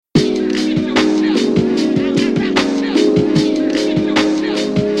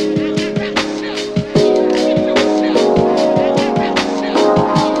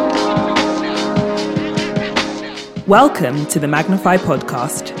Welcome to the Magnify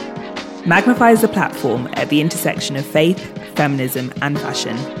podcast. Magnify is a platform at the intersection of faith, feminism, and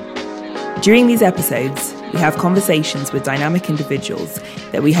fashion. During these episodes, we have conversations with dynamic individuals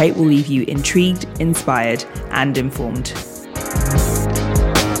that we hope will leave you intrigued, inspired, and informed.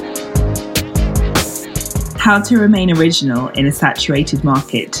 How to remain original in a saturated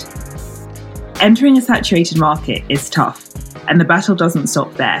market. Entering a saturated market is tough, and the battle doesn't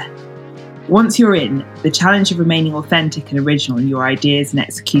stop there. Once you're in, the challenge of remaining authentic and original in your ideas and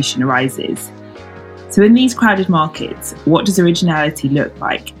execution arises. So in these crowded markets, what does originality look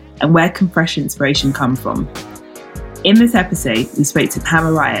like, and where can fresh inspiration come from? In this episode, we spoke to Pam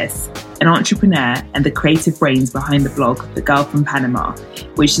Arias, an entrepreneur and the creative brains behind the blog The Girl from Panama,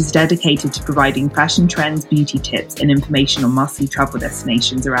 which is dedicated to providing fashion trends, beauty tips, and information on must-see travel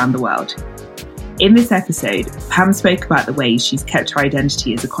destinations around the world. In this episode, Pam spoke about the ways she's kept her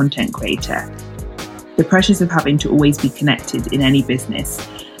identity as a content creator, the pressures of having to always be connected in any business,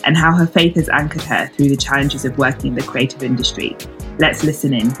 and how her faith has anchored her through the challenges of working in the creative industry. Let's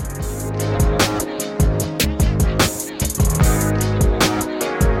listen in.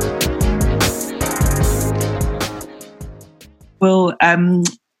 Well,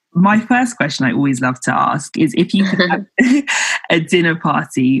 my first question I always love to ask is if you could have a dinner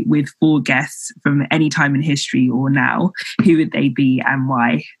party with 4 guests from any time in history or now, who would they be and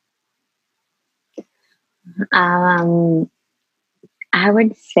why? I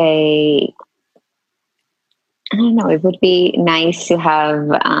would say, I don't know, it would be nice to have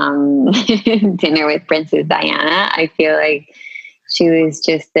dinner with Princess Diana. I feel like she was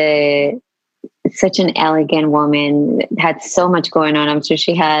just such an elegant woman, had so much going on. I'm sure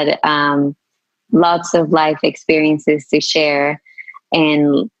she had lots of life experiences to share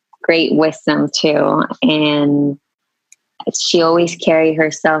and great wisdom too. And she always carried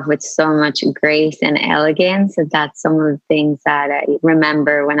herself with so much grace and elegance. And that's some of the things that I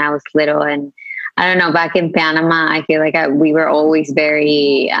remember when I was little. And I don't know, back in Panama, I feel like we were always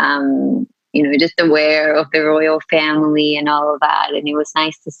very, just aware of the royal family and all of that. And it was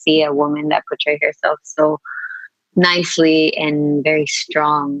nice to see a woman that portrayed herself so nicely and very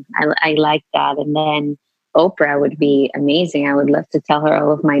strong. I like that. And then Oprah would be amazing. I would love to tell her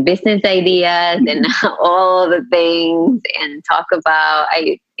all of my business ideas and all the things and talk about,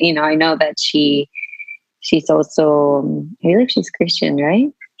 I know that she's also, I believe she's Christian,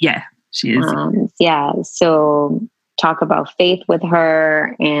 right? Yeah, she is. So talk about faith with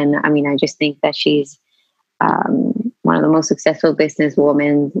her. And I just think that she's one of the most successful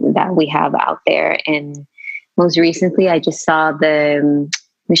businesswomen that we have out there. And most recently, I just saw the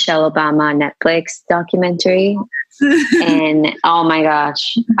Michelle Obama Netflix documentary. And oh my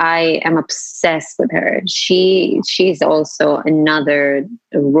gosh, I am obsessed with her. She's also another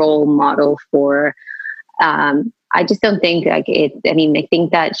role model for, I just don't think like it. I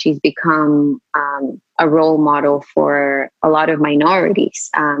think that she's become a role model for a lot of minorities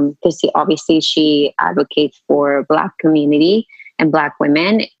because obviously she advocates for Black community and Black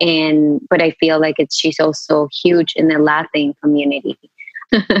women, but I feel like she's also huge in the Latin community.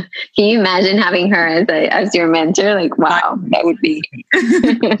 Can you imagine having her as your mentor? Like, wow, that would be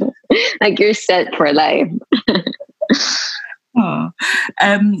like you're set for life. So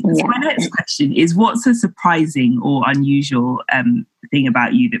my next question is, what's a surprising or unusual thing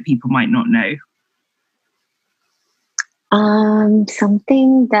about you that people might not know?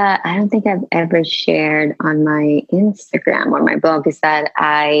 Something that I don't think I've ever shared on my Instagram or my blog is that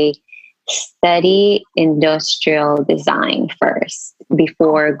I study industrial design first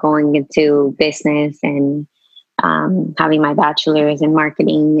before going into business and having my bachelor's in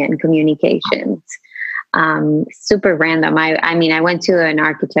marketing and communications. Super random. I went to an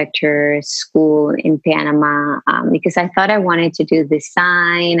architecture school in Panama because I thought I wanted to do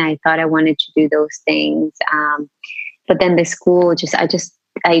design. I thought I wanted to do those things. But then the school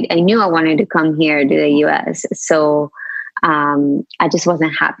I knew I wanted to come here to the US. So I just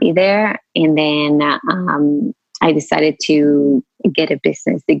wasn't happy there. And then I decided to get a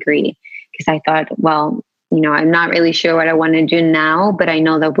business degree because I thought, well, I'm not really sure what I want to do now, but I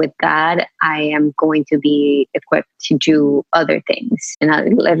know that with that, I am going to be equipped to do other things. And I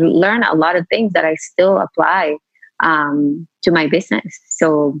learn a lot of things that I still apply to my business.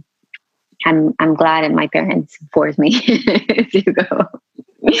 So I'm glad that my parents forced me to go.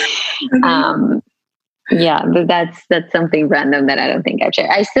 But that's something random that I don't think I've shared.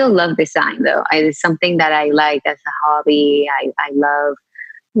 I still love design though. It's something that I like as a hobby. I love,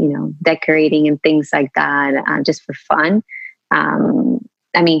 decorating and things like that, just for fun.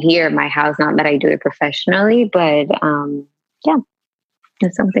 Here at my house, not that I do it professionally, but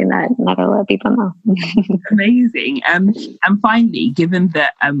It's something that not a lot of people know. Amazing. And finally, given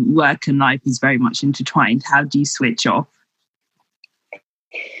that work and life is very much intertwined, how do you switch off?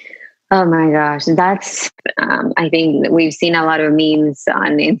 Oh my gosh, that's, I think we've seen a lot of memes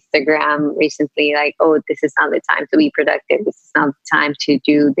on Instagram recently, like, oh, this is not the time to be productive. This is not the time to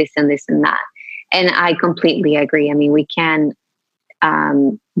do this and this and that. And I completely agree. I mean, we can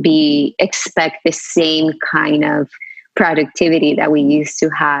expect the same kind of productivity that we used to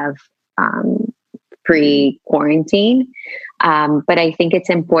have pre-quarantine. But I think it's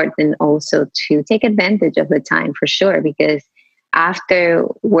important also to take advantage of the time for sure, because after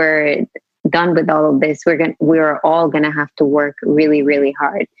we're done with all of this, we're all gonna have to work really, really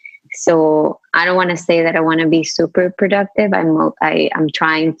hard. So I don't want to say that I want to be super productive. I'm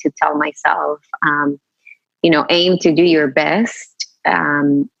trying to tell myself, aim to do your best,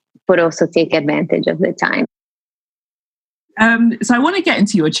 but also take advantage of the time. So I want to get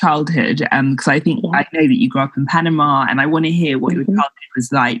into your childhood because I know that you grew up in Panama, and I want to hear what your childhood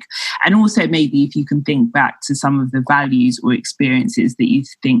was like, and also maybe if you can think back to some of the values or experiences that you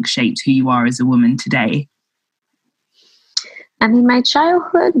think shaped who you are as a woman today. I mean, my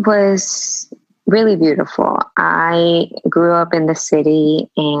childhood was really beautiful. I grew up in the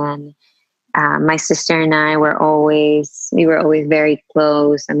city, and my sister and I were always very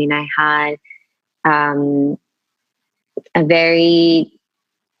close. I mean, I had a very,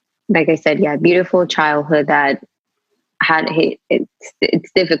 like I said, beautiful childhood that had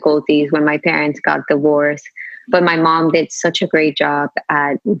its difficulties when my parents got divorced. But my mom did such a great job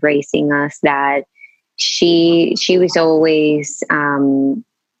at raising us that she was always,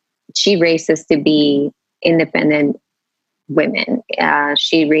 she raised us to be independent women.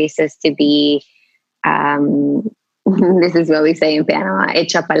 She raised us to be, this is what we say in Panama,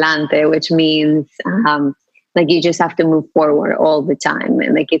 hecha pa'lante, which means like you just have to move forward all the time.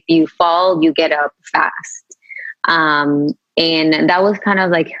 And like if you fall, you get up fast. And that was kind of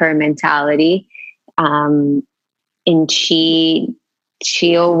like her mentality. And she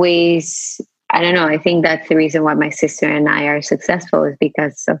always, I don't know, I think that's the reason why my sister and I are successful, is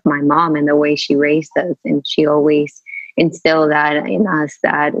because of my mom and the way she raised us. And she always instilled that in us,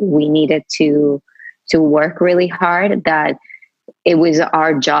 that we needed to work really hard, that it was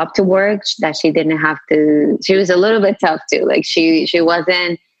our job to work, that she didn't have to. She was a little bit tough too. Like she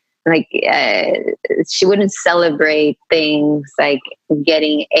wasn't like, she wouldn't celebrate things like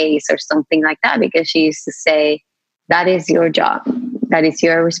getting A's or something like that, because she used to say, that is your job. That is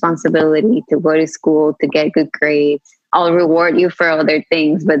your responsibility to go to school, to get good grades. I'll reward you for other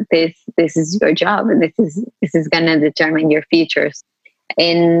things, but this is your job, and this is going to determine your futures.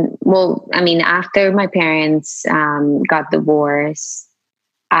 And well, I mean, after my parents got divorced,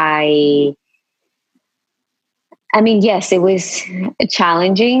 I mean, yes, it was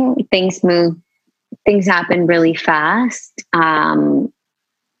challenging. Things happened really fast. And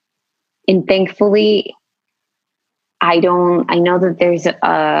thankfully, I know that there's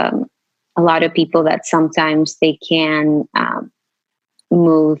a lot of people that sometimes they can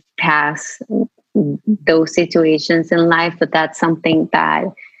move past those situations in life, but that's something that,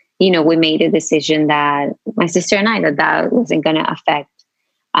 we made a decision, that my sister and I, that wasn't going to affect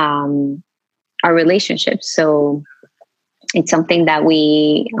our relationship. So it's something that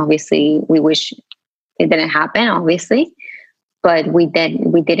we wish it didn't happen, obviously, but we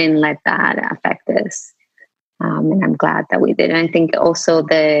didn't let that affect us. And I'm glad that we did. And I think also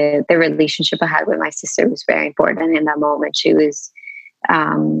the relationship I had with my sister was very important in that moment. She was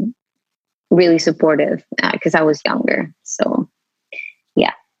really supportive because I was younger. So,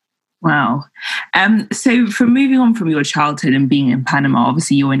 yeah. Wow. So from moving on from your childhood and being in Panama,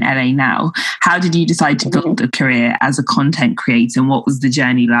 obviously you're in LA now. How did you decide to build a career as a content creator, and what was the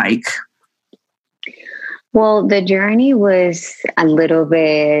journey like? Well, the journey was a little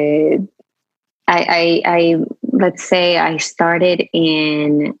bit, I let's say I started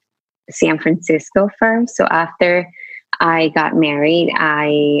in San Francisco first. So after I got married,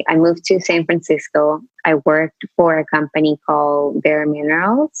 I moved to San Francisco. I worked for a company called Bare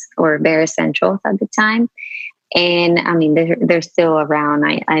Minerals, or Bare Essentials at the time. And I mean, they're still around.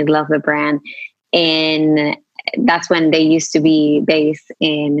 I love the brand. And that's when they used to be based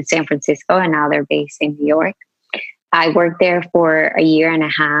in San Francisco, and now they're based in New York. I worked there for a year and a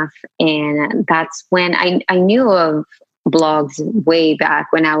half. And that's when I knew of blogs way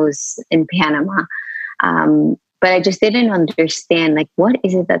back when I was in Panama. But I just didn't understand, like, what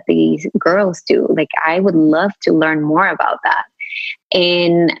is it that these girls do? Like, I would love to learn more about that.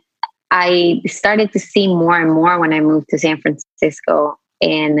 And I started to see more and more when I moved to San Francisco.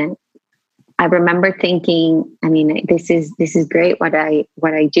 And I remember thinking, I mean, this is great what I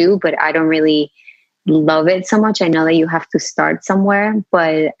do, but I don't really love it so much. I know that you have to start somewhere,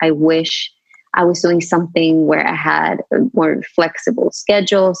 but I wish I was doing something where I had a more flexible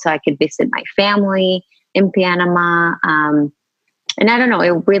schedule so I could visit my family in Panama. And I don't know,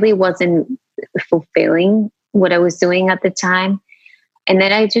 it really wasn't fulfilling what I was doing at the time. And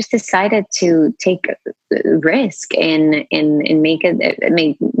then I just decided to take a risk and make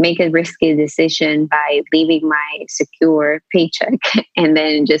a risky decision by leaving my secure paycheck and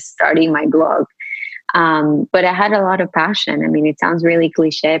then just starting my blog. But I had a lot of passion. I mean, it sounds really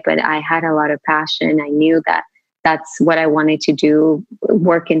cliche, but I had a lot of passion. I knew that that's what I wanted to do,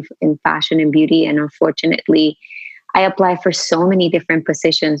 work in fashion and beauty. And unfortunately, I applied for so many different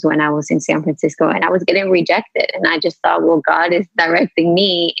positions when I was in San Francisco, and I was getting rejected. And I just thought, well, God is directing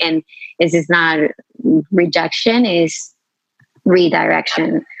me, and this is not rejection, is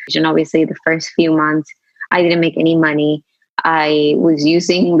redirection. And obviously, the first few months, I didn't make any money. I was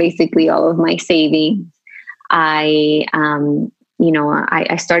using basically all of my savings. I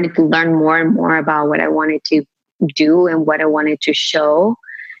started to learn more and more about what I wanted to do and what I wanted to show.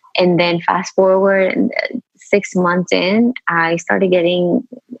 And then fast forward 6 months in, I started getting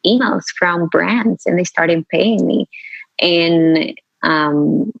emails from brands and they started paying me. And I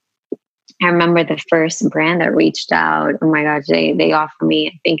remember the first brand that reached out. Oh my gosh, they offered me,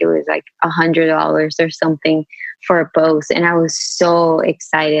 I think it was like $100 or something for a post. And I was so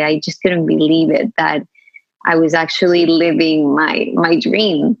excited. I just couldn't believe it that I was actually living my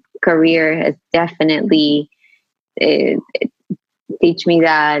dream. Career has definitely teach me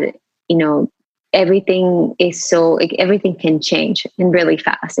that, everything can change and really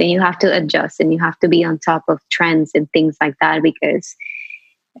fast, and you have to adjust and you have to be on top of trends and things like that, because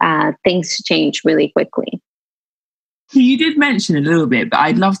things change really quickly. You did mention a little bit, but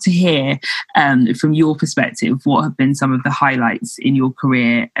I'd love to hear from your perspective, what have been some of the highlights in your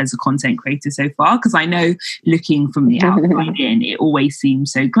career as a content creator so far? Because I know looking from the outside in, it always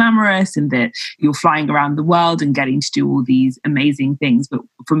seems so glamorous and that you're flying around the world and getting to do all these amazing things. But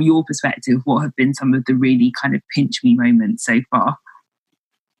from your perspective, what have been some of the really kind of pinch me moments so far?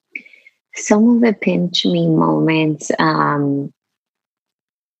 Some of the pinch me moments, I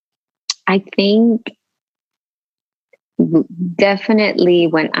think definitely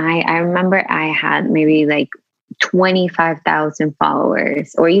when I remember I had maybe like 25,000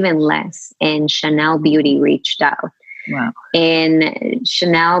 followers or even less, and Chanel Beauty reached out. Wow. And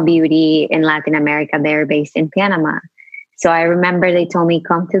Chanel Beauty in Latin America, they're based in Panama. So I remember they told me,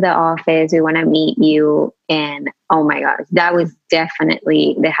 come to the office, we want to meet you. And oh my gosh, that was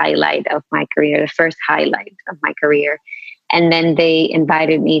definitely the highlight of my career, the first highlight of my career. And then they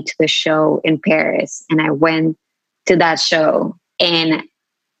invited me to the show in Paris, and I went to that show. And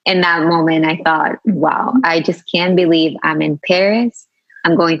in that moment, I thought, wow, I just can't believe I'm in Paris.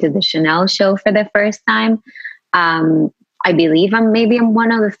 I'm going to the Chanel show for the first time. I believe I'm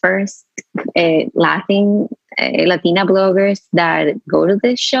one of the first Latina bloggers that go to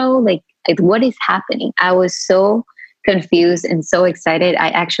this show. Like, what is happening? I was so confused and so excited. I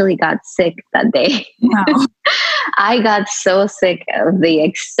actually got sick that day. Wow. I got so sick of the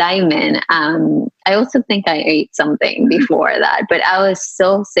excitement. I also think I ate something before that, but I was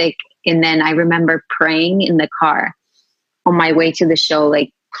so sick. And then I remember praying in the car on my way to the show,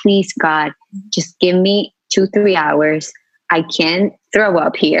 like, please, God, just give me 2-3 hours. I can't throw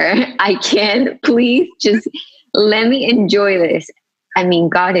up here. I can't, please just let me enjoy this. I mean,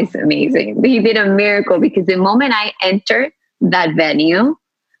 God is amazing. He did a miracle, because the moment I entered that venue,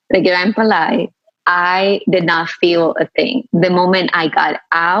 the Grand Palais, I did not feel a thing. The moment I got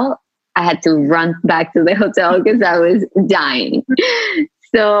out, I had to run back to the hotel because I was dying.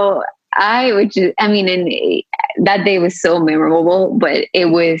 So that day was so memorable, but it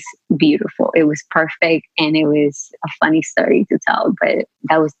was beautiful. It was perfect. And it was a funny story to tell, but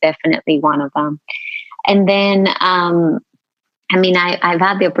that was definitely one of them. And then, I've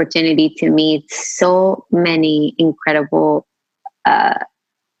had the opportunity to meet so many incredible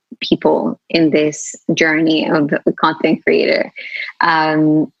people in this journey of the content creator.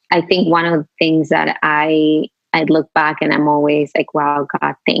 I think one of the things that I look back and I'm always like, wow,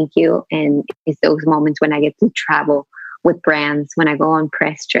 God, thank you. And it's those moments when I get to travel with brands, when I go on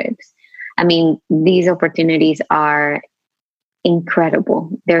press trips. I mean, these opportunities are incredible.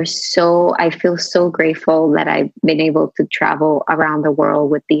 I feel so grateful that I've been able to travel around the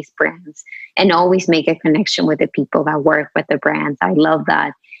world with these brands and always make a connection with the people that work with the brands. I love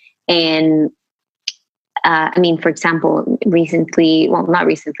that. And for example,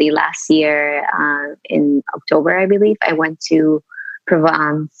 last year in October, I believe, I went to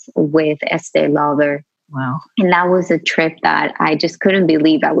Provence with Estee Lauder. Wow. And that was a trip that I just couldn't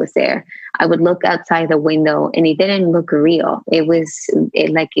believe I was there. I would look outside the window and it didn't look real. It was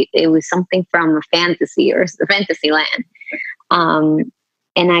it was something from a fantasy or fantasy land.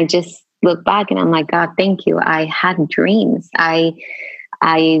 And I just look back and I'm like, God, thank you. I had dreams.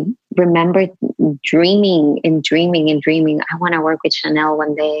 I remember dreaming and dreaming and dreaming. I want to work with Chanel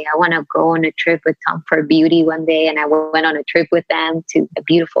one day. I want to go on a trip with Tom for Beauty one day. And I went on a trip with them to a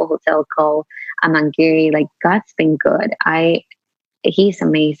beautiful hotel called Amangiri. Like, God's been good. He's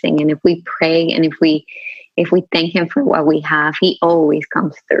amazing. And if we pray and if we thank him for what we have, he always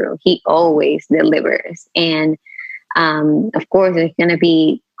comes through. He always delivers. And of course, there's going to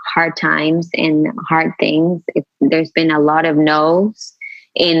be hard times and hard things. There's been a lot of no's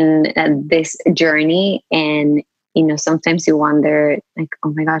in this journey. And, sometimes you wonder, like,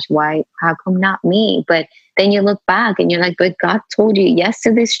 oh my gosh, why, how come not me? But then you look back and you're like, but God told you yes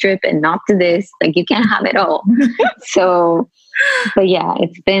to this trip and not to this. Like, you can't have it all. So, but yeah,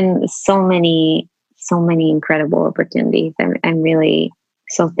 it's been so many incredible opportunities. I'm really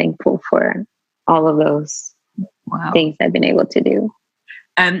so thankful for all of those things I've been able to do.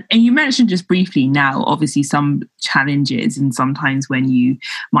 And you mentioned just briefly now, obviously some challenges and sometimes when you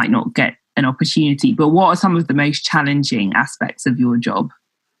might not get an opportunity, but what are some of the most challenging aspects of your job?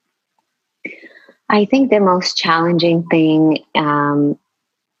 I think the most challenging thing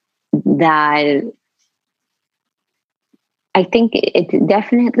that I think it's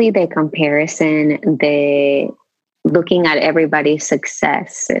definitely the comparison, the looking at everybody's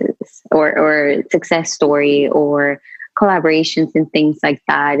successes or success story or collaborations and things like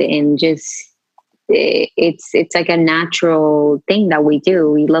that. And just, it's like a natural thing that we do.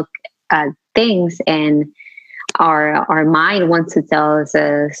 We look at things and our mind wants to tell us,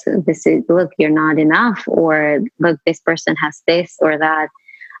 this is, look, you're not enough, or look, this person has this or that.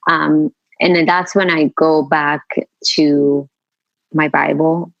 And then that's when I go back to my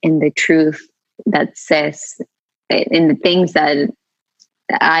Bible and the truth that says, and the things that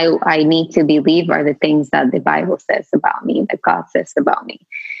I need to believe are the things that the Bible says about me, that God says about me.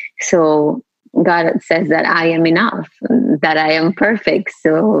 So God says that I am enough, that I am perfect,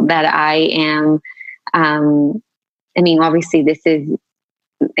 so that I am, obviously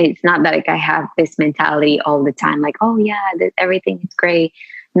it's not that like I have this mentality all the time, like, oh yeah, everything is great.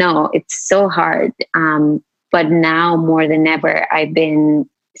 No, it's so hard. But now more than ever, I've been,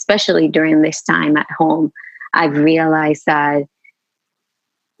 especially during this time at home, I've realized that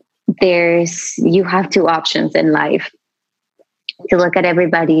you have two options in life: to look at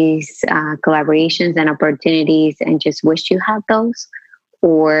everybody's collaborations and opportunities and just wish you had those,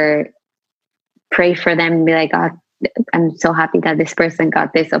 or pray for them and be like, God, I'm so happy that this person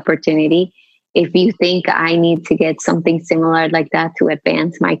got this opportunity. If you think I need to get something similar like that to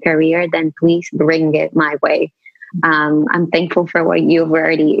advance my career, then please bring it my way. I'm thankful for what you've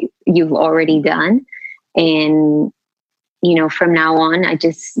already done. And, from now on, I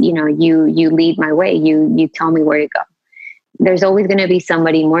just, you lead my way. You tell me where to go. There's always going to be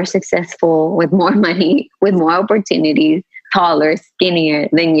somebody more successful, with more money, with more opportunities, taller, skinnier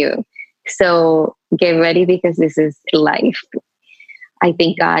than you. So get ready, because this is life. I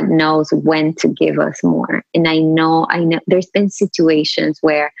think God knows when to give us more. And I know there's been situations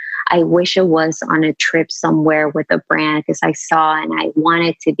where I wish I was on a trip somewhere with a brand because I saw and I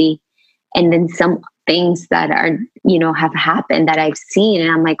wanted to be. And then some things that are, have happened that I've seen.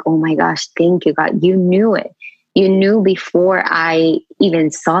 And I'm like, oh my gosh, thank you, God. You knew it. You knew before I even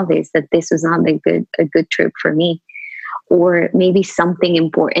saw this, that this was not a good trip for me. Or maybe something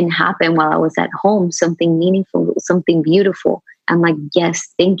important happened while I was at home, something meaningful, something beautiful. I'm like,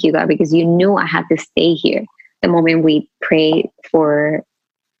 yes, thank you, God, because you knew I had to stay here. The moment we pray for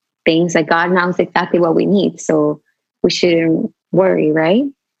things, like, God knows exactly what we need. So we shouldn't worry, right?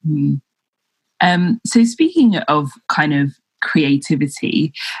 Mm-hmm. So speaking of kind of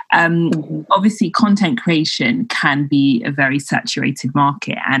creativity, obviously content creation can be a very saturated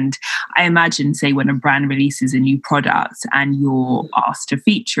market. And I imagine, say, when a brand releases a new product and you're asked to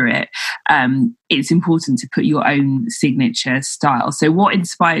feature it, it's important to put your own signature style. So what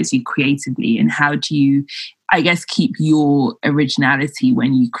inspires you creatively, and how do you, I guess, keep your originality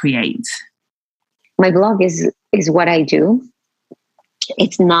when you create? My blog is what I do.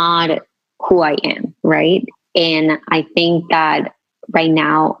 It's not who I am, right? And I think that right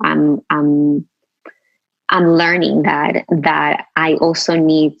now I'm learning that I also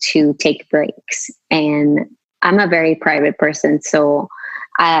need to take breaks. And I'm a very private person, so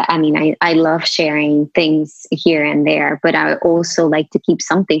I love sharing things here and there, but I also like to keep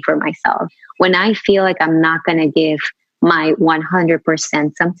something for myself. When I feel like I'm not going to give my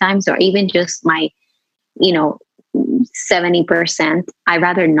 100% sometimes, or even just my, 70%, I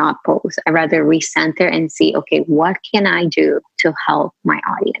rather not post. I rather recenter and see, okay, what can I do to help my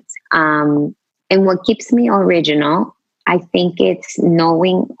audience? And what keeps me original, I think it's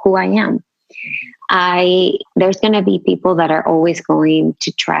knowing who I am. There's going to be people that are always going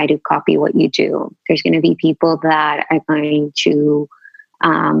to try to copy what you do. There's going to be people that are going to,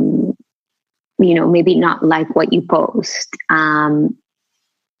 maybe not like what you post.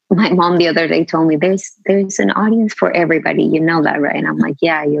 My mom the other day told me there's an audience for everybody. You know that, right? And I'm like,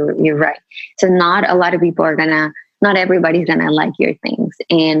 yeah, you're right. So not everybody's gonna like your things.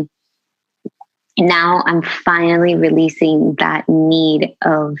 And now I'm finally releasing that need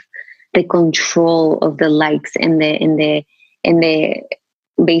of the control of the likes and the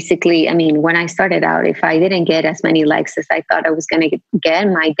basically, I mean, when I started out, if I didn't get as many likes as I thought I was going to get,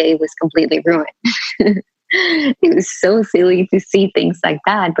 my day was completely ruined. It was so silly to see things like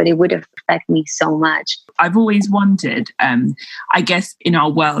that, but it would affect me so much. I've always wondered, I guess in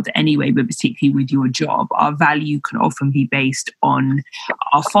our world anyway, but particularly with your job, our value can often be based on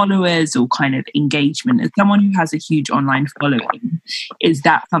our followers or kind of engagement. As someone who has a huge online following, is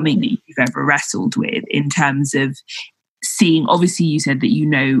that something that you've ever wrestled with in terms of seeing, obviously you said that you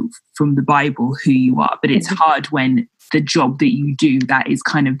know from the Bible who you are, but it's hard when the job that you do, that is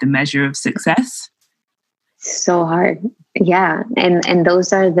kind of the measure of success? So hard. Yeah. And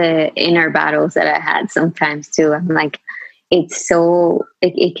those are the inner battles that I had sometimes too. I'm like,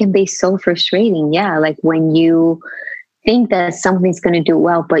 it can be so frustrating. Yeah. Like when you think that something's going to do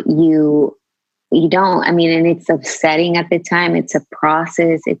well, but you don't, I mean, and it's upsetting at the time. It's a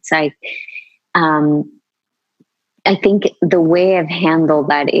process. It's like, I think the way I've handled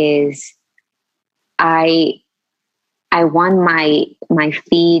that is I want my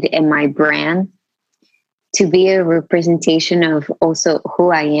feed and my brand to be a representation of also who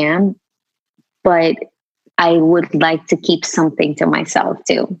I am, but I would like to keep something to myself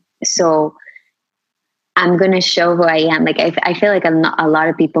too. So I'm going to show who I am. Like, I feel like a lot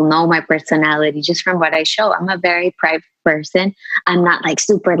of people know my personality just from what I show. I'm a very private person. I'm not like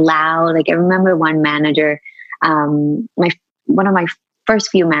super loud. Like I remember one manager, one of my first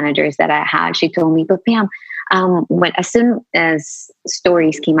few managers that I had, she told me, but Pam, as soon as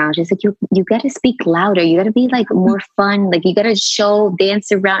stories came out, she's like, you got to speak louder. You got to be like more fun. Like you got to dance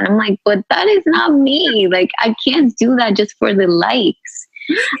around. I'm like, but that is not me. Like I can't do that just for the likes.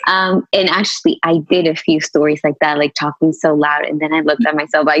 And actually I did a few stories like that, like talking so loud. And then I looked at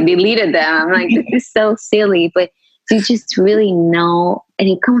myself, I deleted them. I'm like, this is so silly, but to just really know, and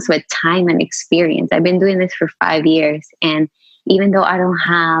it comes with time and experience. I've been doing this for 5 years. And even though I don't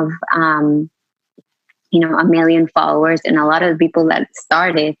have, 1 million followers, and a lot of the people that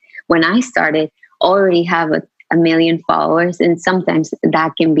started when I started already have a million followers. And sometimes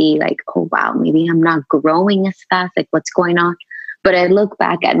that can be like, oh, wow, maybe I'm not growing as fast. Like what's going on? But I look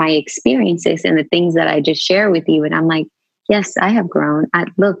back at my experiences and the things that I just share with you. And I'm like, yes, I have grown.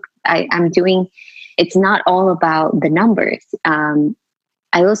 I'm doing, it's not all about the numbers.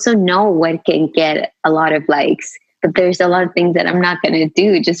 I also know what can get a lot of likes, but there's a lot of things that I'm not going to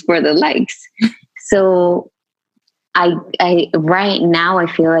do just for the likes. So I right now, I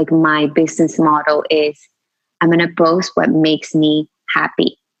feel like my business model is I'm going to post what makes me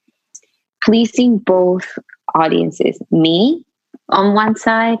happy, pleasing both audiences, me on one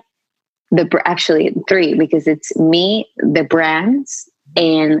side, actually 3, because it's me, the brands,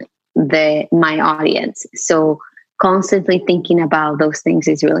 and my audience. So constantly thinking about those things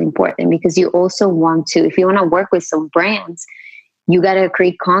is really important, because you also want to, if you want to work with some brands, you got to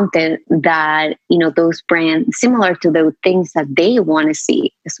create content that, those brands, similar to the things that they want to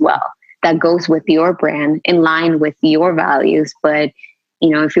see as well, that goes with your brand, in line with your values. But,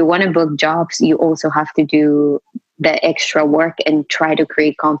 if you want to book jobs, you also have to do the extra work and try to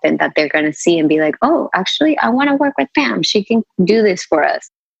create content that they're going to see and be like, oh, actually, I want to work with Pam. She can do this for us.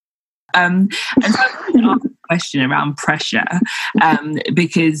 And so I wanted to ask a question around pressure,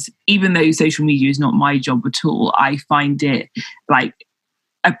 because even though social media is not my job at all, I find it like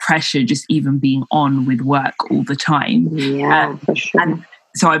a pressure just even being on with work all the time. Yeah, for sure. And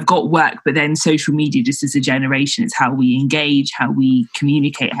so I've got work, but then social media, just as a generation, it's how we engage, how we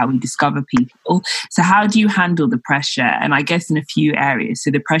communicate, how we discover people. So how do you handle the pressure? And I guess in a few areas,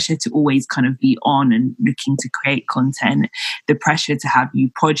 so the pressure to always kind of be on and looking to create content, the pressure to have new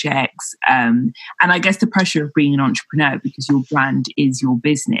projects, and I guess the pressure of being an entrepreneur because your brand is your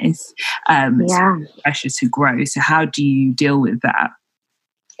business, so pressure to grow. So how do you deal with that?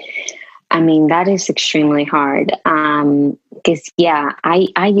 I mean, that is extremely hard. Because,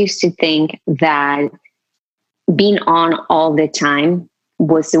 I used to think that being on all the time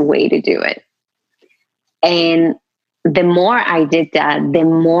was the way to do it. And the more I did that, the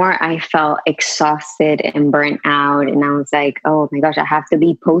more I felt exhausted and burnt out. And I was like, oh my gosh, I have to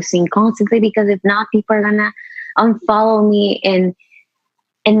be posting constantly because if not, people are gonna unfollow me. And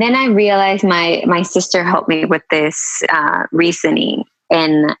then I realized my sister helped me with this reasoning.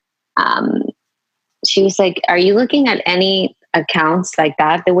 And she was like, are you looking at any accounts like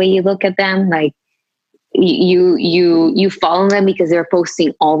that the way you look at them? Like, you follow them because they're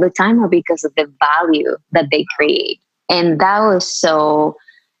posting all the time or because of the value that they create? And that was so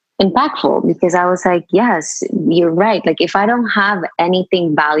impactful because I was like, yes, you're right. Like, if I don't have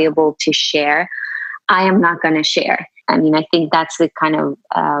anything valuable to share, I am not going to share. I mean, I think that's the kind of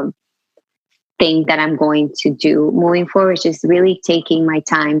thing that I'm going to do moving forward, just really taking my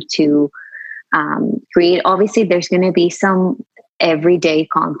time to create. Obviously, there's going to be some everyday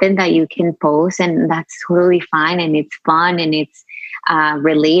content that you can post, and that's totally fine, and it's fun, and it's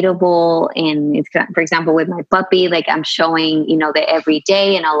relatable. And it's, for example, with my puppy, like I'm showing, the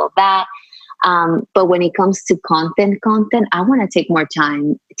everyday and all of that. But when it comes to content, I want to take more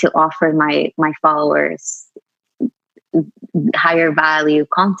time to offer my followers higher value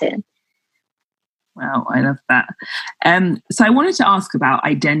content. Wow, I love that. So I wanted to ask about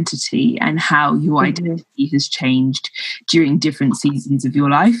identity and how your identity has changed during different seasons of your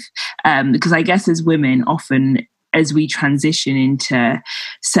life. Because I guess as women, often as we transition into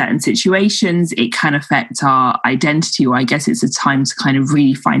certain situations, it can affect our identity, or I guess it's a time to kind of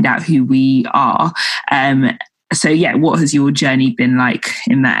really find out who we are. So yeah, what has your journey been like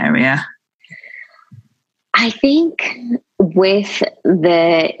in that area? I think with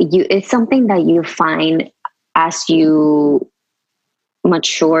it's something that you find as you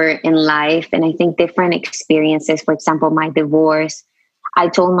mature in life. And I think different experiences, for example, my divorce, I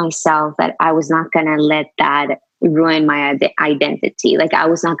told myself that I was not going to let that ruin my identity. Like, I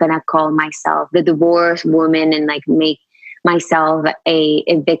was not going to call myself the divorced woman and like make myself a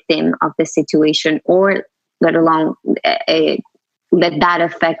victim of the situation, or let alone let that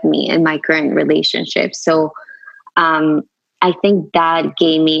affect me in my current relationship. So I think that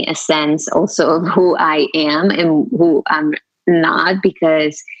gave me a sense also of who I am and who I'm not,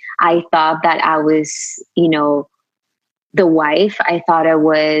 because I thought that I was, the wife. I thought I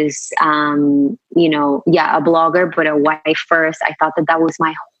was, a blogger, but a wife first. I thought that was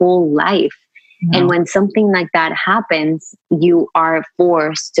my whole life. No. And when something like that happens, you are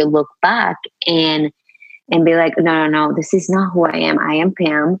forced to look back and be like, no, this is not who I am. I am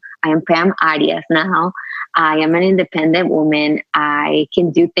Pam. I am Pam Arias now. I am an independent woman. I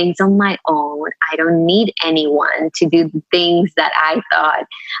can do things on my own. I don't need anyone to do the things that I thought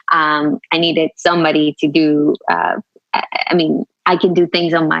I needed somebody to do. I can do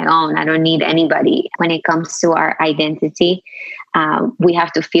things on my own. I don't need anybody. When it comes to our identity, we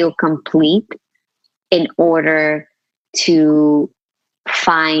have to feel complete in order to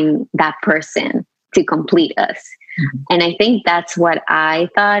find that person to complete us. Mm-hmm. And I think that's what I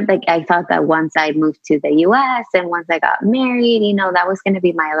thought. Like, I thought that once I moved to the US and once I got married, that was going to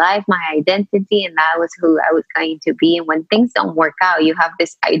be my life, my identity, and that was who I was going to be. And when things don't work out, you have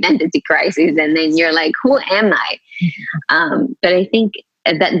this identity crisis, and then you're like, who am I? Mm-hmm. But I think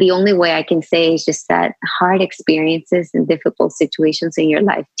that the only way I can say is just that hard experiences and difficult situations in your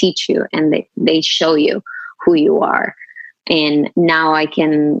life teach you, and they show you who you are. And now I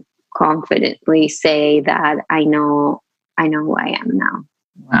can confidently say that I know who I am now.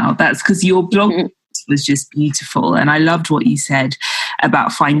 Wow, that's because your blog was just beautiful, and I loved what you said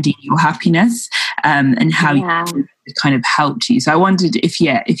about finding your happiness and how it kind of helped you. So I wondered if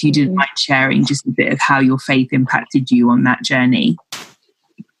you didn't mind sharing just a bit of how your faith impacted you on that journey.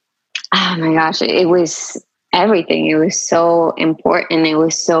 Oh my gosh, it was everything. It was so important. It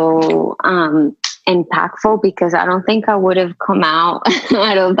was so impactful, because I don't think I would have come out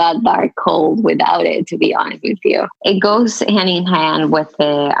of that dark hole without it, to be honest with you. It goes hand in hand with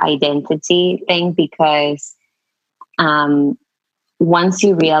the identity thing, because once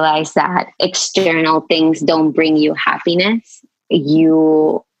you realize that external things don't bring you happiness,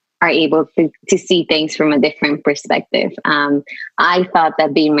 you are able to see things from a different perspective. I thought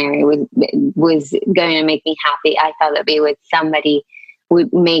that being married was going to make me happy. I thought that being with somebody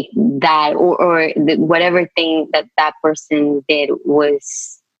would make that, or whatever thing that person did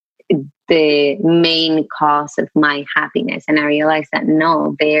was the main cause of my happiness. And I realized that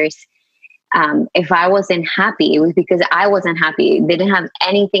no, if I wasn't happy, it was because I wasn't happy. It didn't have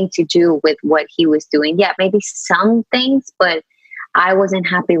anything to do with what he was doing. Yeah, maybe some things, but I wasn't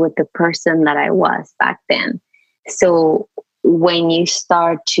happy with the person that I was back then. So when you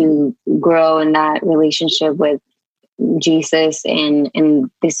start to grow in that relationship with Jesus and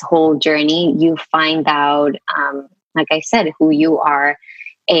this whole journey, you find out, like I said, who you are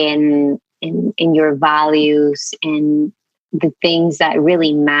and your values and the things that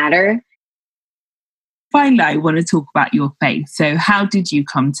really matter. Finally, I want to talk about your faith. So how did you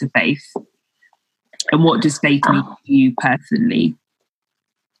come to faith? And what does faith mean to you personally?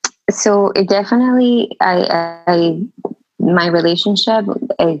 So it definitely, my relationship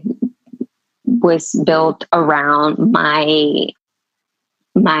was built around my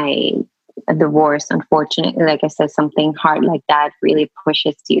divorce. Unfortunately, like I said, something hard like that really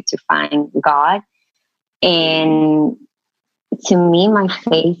pushes you to find God. And to me, my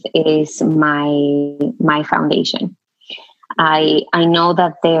faith is my foundation. I know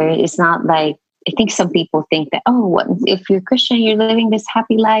that there is not like, I think some people think that, oh, if you're Christian, you're living this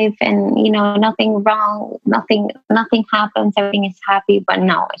happy life and, nothing wrong, nothing happens, everything is happy. But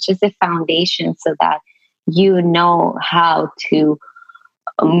no, it's just a foundation so that you know how to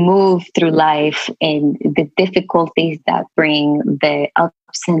move through life and the difficulties that bring, the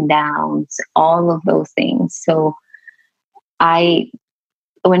ups and downs, all of those things. So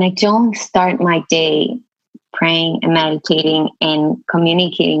when I don't start my day praying and meditating and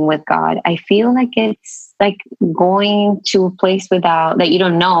communicating with God, I feel like it's like going to a place that you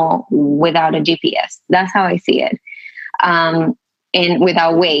don't know without a GPS. That's how I see it. And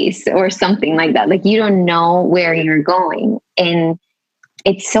without Waze or something like that. Like you don't know where you're going. And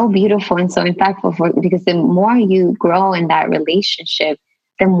it's so beautiful and so impactful because the more you grow in that relationship,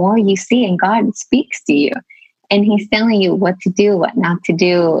 the more you see and God speaks to you. And he's telling you what to do, what not to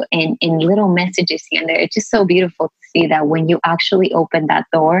do, and in little messages here and there. It's just so beautiful to see that when you actually open that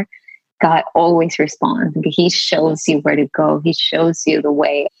door, God always responds. He shows you where to go. He shows you the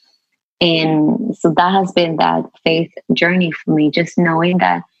way. And so that has been that faith journey for me, just knowing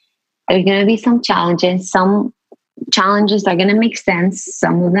that there's going to be some challenges. Some challenges are going to make sense.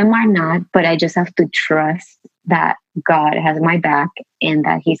 Some of them are not, but I just have to trust that God has my back and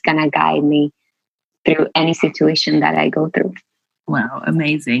that he's going to guide me through any situation that I go through. Wow,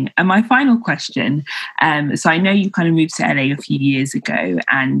 amazing. And my final question, so I know you kind of moved to LA a few years ago,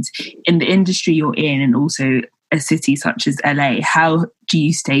 and in the industry you're in and also a city such as LA, how do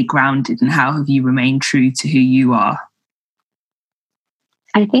you stay grounded and how have you remained true to who you are?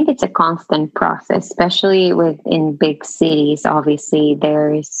 I think it's a constant process, especially in big cities. Obviously,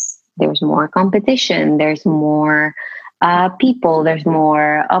 there's more competition, there's more people, there's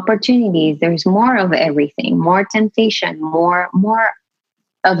more opportunities, there's more of everything, more temptation, more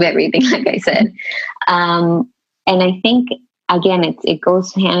of everything, like I said. And I think, again, it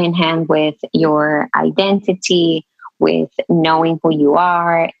goes hand in hand with your identity, with knowing who you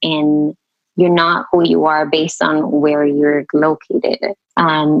are, and you're not who you are based on where you're located.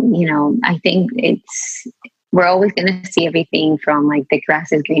 I think we're always going to see everything from like the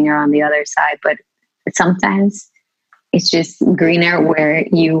grass is greener on the other side, but sometimes it's just greener where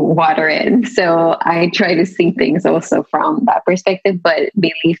you water it. So I try to see things also from that perspective. But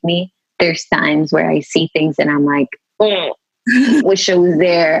believe me, there's times where I see things and I'm like, oh, I wish I was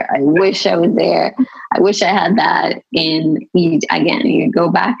there. I wish I was there. I wish I had that. And you go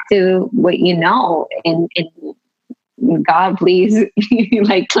back to what you know, and God, please,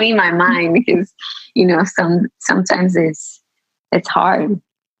 like clean my mind because sometimes it's hard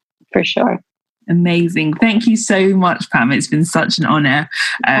for sure. Amazing. Thank you so much, Pam. It's been such an honor.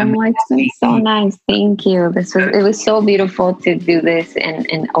 It's been so nice. Thank you. It was so beautiful to do this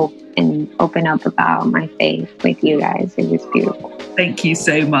and open up about my faith with you guys. It was beautiful. Thank you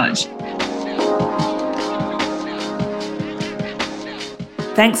so much.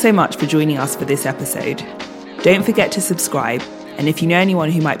 Thanks so much for joining us for this episode. Don't forget to subscribe, and if you know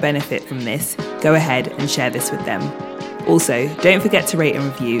anyone who might benefit from this, go ahead and share this with them. Also, don't forget to rate and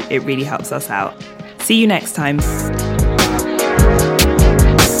review, it really helps us out. See you next time.